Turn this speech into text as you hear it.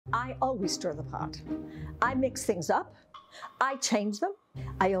I always stir the pot. I mix things up. I change them.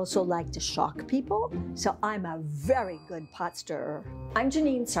 I also like to shock people, so I'm a very good pot stirrer. I'm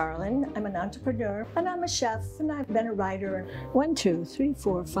Janeen Sarlin. I'm an entrepreneur, and I'm a chef, and I've been a writer. 1, 2, 3,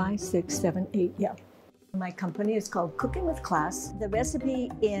 4, 5, 6, 7, 8, yeah. My company is called Cooking with Class. The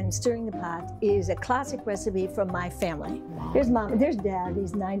recipe in stirring the pot is a classic recipe from my family. There's Mom, there's Dad,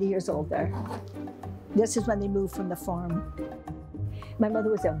 he's 90 years old there. This is when they moved from the farm. My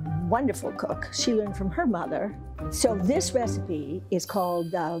mother was a wonderful cook. She learned from her mother. So this recipe is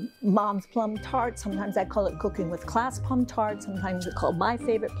called Mom's Plum Tart. Sometimes I call it Cooking with Class Plum Tart. Sometimes it's called My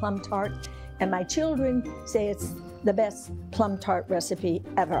Favorite Plum Tart. And my children say it's the best plum tart recipe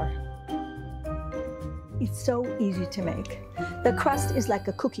ever. It's so easy to make. The crust is like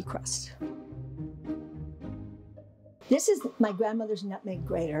a cookie crust. This is my grandmother's nutmeg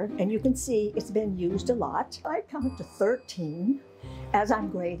grater, and you can see it's been used a lot. I count to 13 as I'm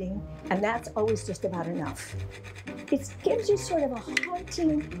grating, and that's always just about enough. It gives you sort of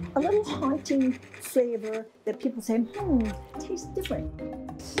a little haunting flavor that people say, it tastes different.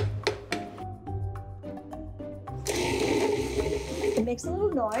 It makes a little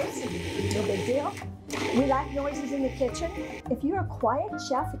noise, no big deal. We like noises in the kitchen. If you're a quiet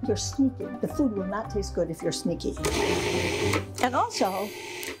chef, you're sneaky. The food will not taste good if you're sneaky. And also,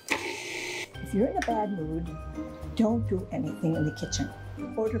 if you're in a bad mood, don't do anything in the kitchen.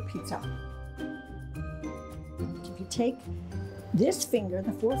 Order pizza. If you take this finger,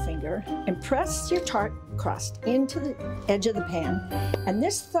 the forefinger, and press your tart crust into the edge of the pan, and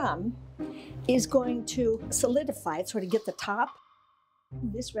this thumb is going to solidify it, sort of get the top.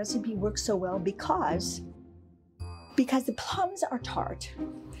 This recipe works so well because the plums are tart.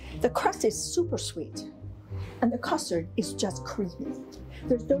 The crust is super sweet, and the custard is just creamy.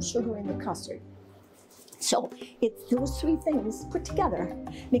 There's no sugar in the custard. So it's those three things put together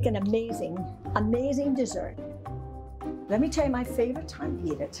make an amazing, amazing dessert. Let me tell you my favorite time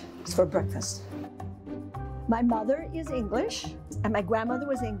to eat it. It's for breakfast. My mother is English, and my grandmother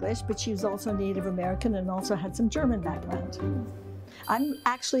was English, but she was also Native American and also had some German background. I'm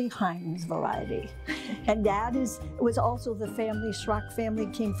actually Heinz variety. And Dad was also the family, Schrock family,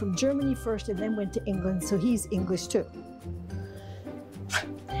 came from Germany first and then went to England, so he's English too.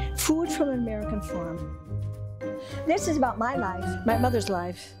 Food from an American farm. This is about my life, my mother's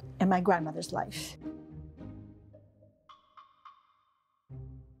life, and my grandmother's life.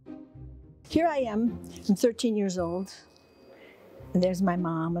 Here I am, I'm 13 years old, and there's my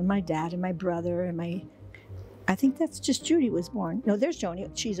mom and my dad and my brother and I think that's just Judy was born. No, there's Joni,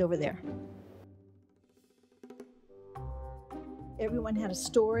 she's over there. Everyone had a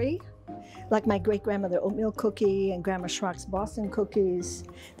story, like my great-grandmother oatmeal cookie and Grandma Schrock's Boston cookies.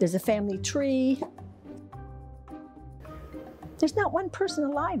 There's a family tree. There's not one person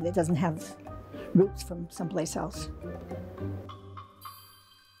alive that doesn't have roots from someplace else.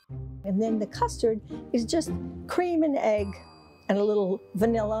 And then the custard is just cream and egg and a little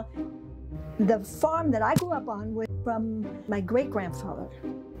vanilla. The farm that I grew up on was from my great-grandfather.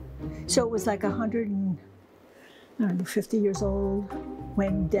 So it was like 150 years old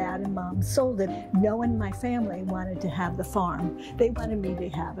when Dad and Mom sold it. No one in my family wanted to have the farm. They wanted me to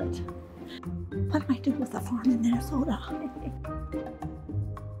have it. What am I doing with the farm in Minnesota?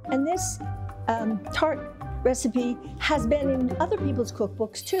 And this tart recipe has been in other people's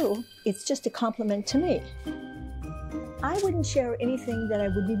cookbooks too. It's just a compliment to me. I wouldn't share anything that I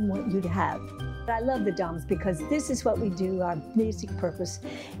wouldn't want you to have. I love the Doms because this is what we do. Our basic purpose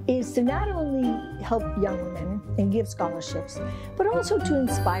is to not only help young women and give scholarships, but also to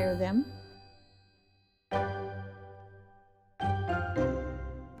inspire them